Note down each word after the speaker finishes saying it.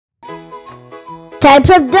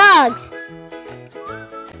Types of dogs: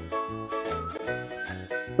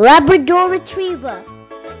 Labrador Retriever,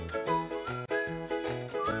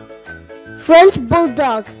 French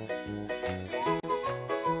Bulldog,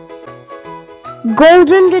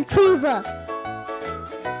 Golden Retriever,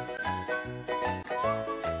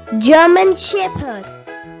 German Shepherd,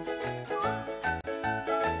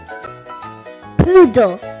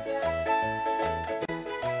 Poodle,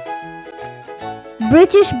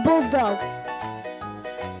 British Bulldog,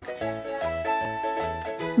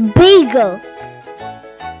 Beagle,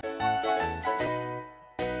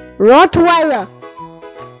 Rottweiler,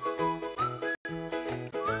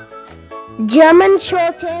 German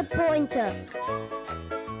Shorthair Pointer,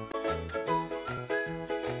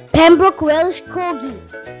 Pembroke Welsh Corgi,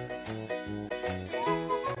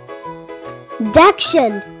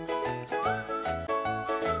 Dachshund,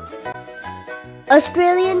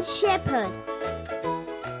 Australian Shepherd,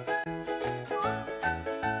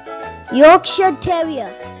 Yorkshire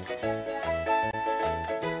Terrier,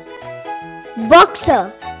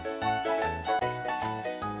 Boxer,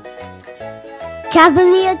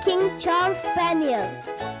 Cavalier King Charles Spaniel,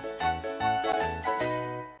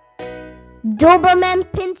 Doberman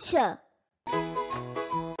Pinscher,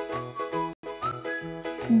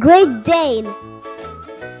 Great Dane,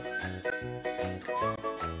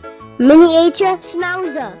 Miniature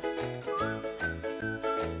Schnauzer,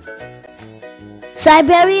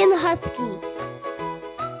 Siberian Husky,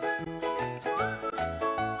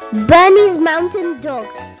 Bernese Mountain Dog,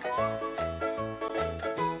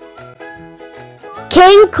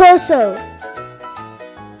 Cane Corso,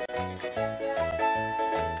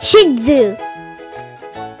 Shih Tzu,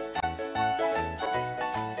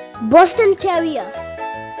 Boston Terrier,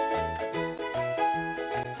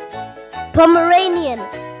 Pomeranian,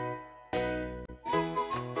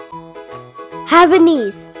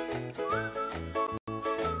 Havanese,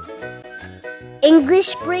 English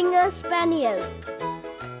Springer Spaniel,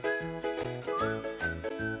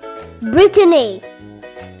 Brittany,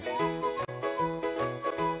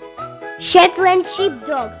 Shetland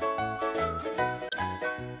Sheepdog,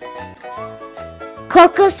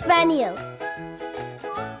 Cocker Spaniel,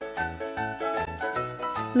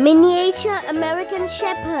 Miniature American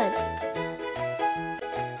Shepherd,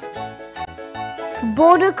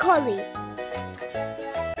 Border Collie,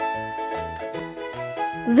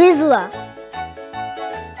 Vizsla,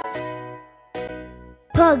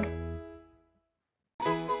 Pug,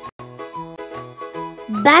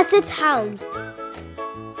 Basset Hound,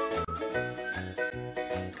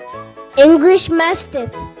 English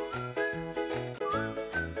Mastiff,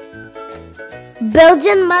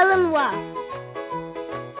 Belgian Malinois,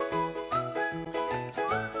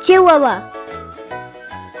 Chihuahua,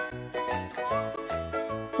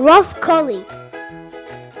 Rough Collie,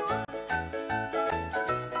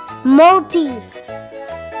 Maltese,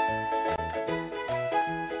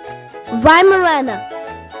 Weimaraner,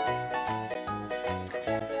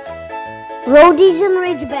 Rhodesian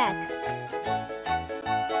Ridgeback,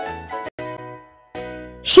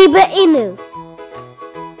 Shiba Inu,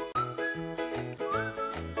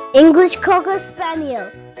 English Cocker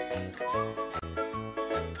Spaniel,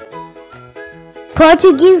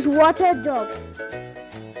 Portuguese Water Dog,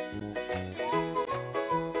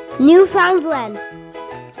 Newfoundland,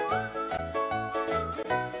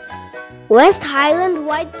 West Highland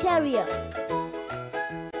White Terrier,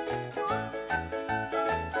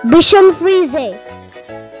 Bichon Frise,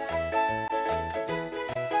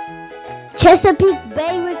 Chesapeake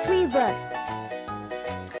Bay Retriever,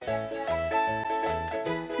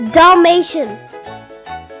 Dalmatian,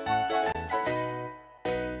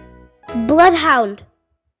 Bloodhound,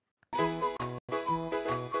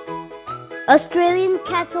 Australian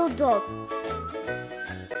Cattle Dog,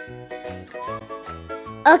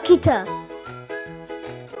 Akita,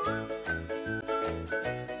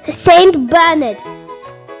 Saint Bernard,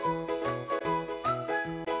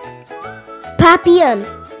 Papillon,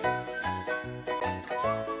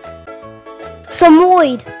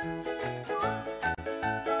 Samoyed,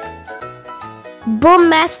 Bull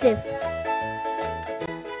Mastiff,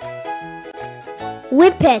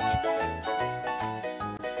 Whippet,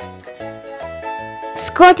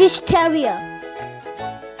 Scottish Terrier,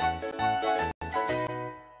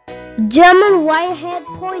 German Wire-haired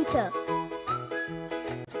Pointer,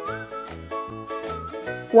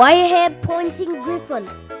 Wire-haired Pointing Griffon,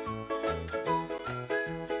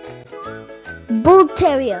 Bull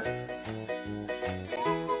Terrier,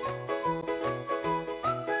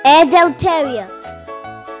 Airedale Terrier,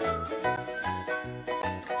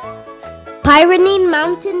 Pyrenean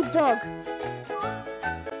Mountain Dog,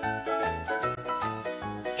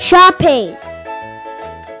 Shar-Pei,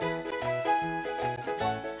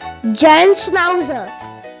 Giant Schnauzer.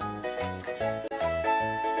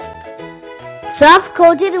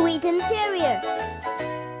 Soft-coated Wheaten Terrier.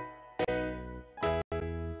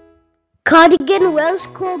 Cardigan Welsh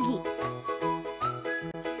Corgi.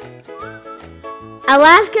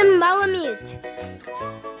 Alaskan Malamute.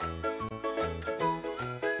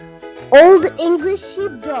 Old English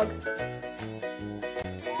Sheepdog.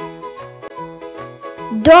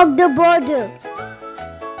 Dog de Bordeaux.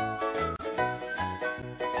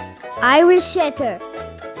 Irish Setter.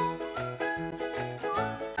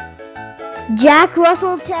 Jack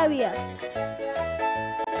Russell Terrier.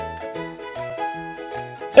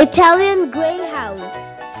 Italian Greyhound.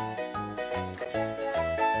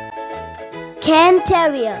 Cairn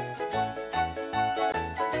Terrier.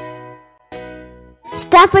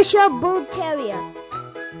 Staffordshire Bull Terrier.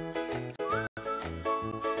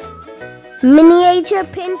 Miniature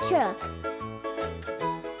Pinscher.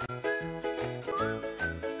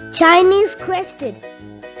 Chinese Crested.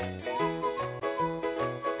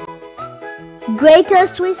 Greater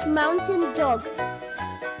Swiss Mountain Dog.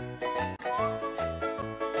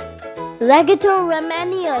 Lagotto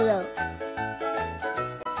Romaniolo.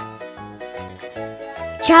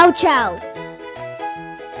 Chow Chow.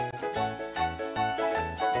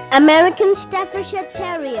 American Staffordshire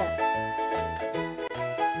Terrier.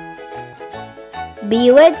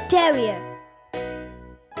 Beware Terrier.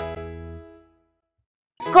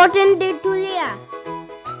 Cotton de Tulia.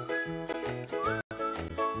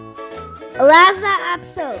 Lhasa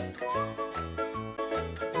Apso.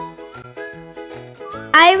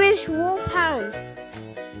 Irish Wolfhound.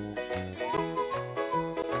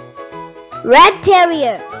 Red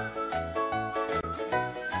Terrier.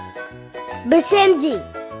 Basenji.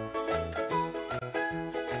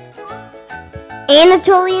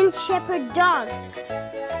 Anatolian Shepherd Dog.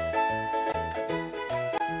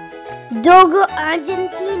 Dogo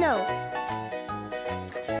Argentino.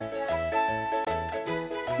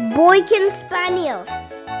 Boykin Spaniel.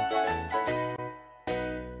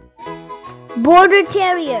 Border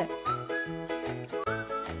Terrier.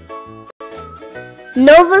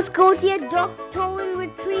 Nova Scotia Dog Tolling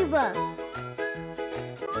Retriever.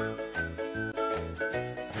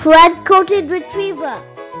 Flat-coated Retriever.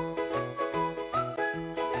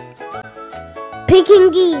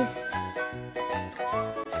 Pekingese.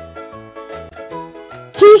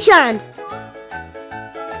 Keeshond.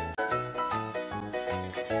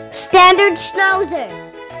 Standard Schnauzer.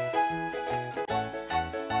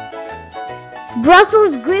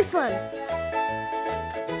 Brussels Griffon.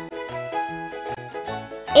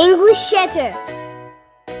 English Setter.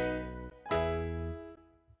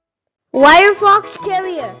 Wire Fox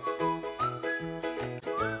Terrier.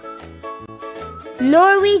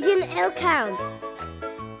 Norwegian Elkhound.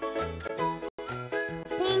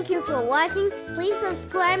 Thank you for watching. Please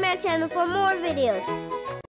subscribe my channel for more videos.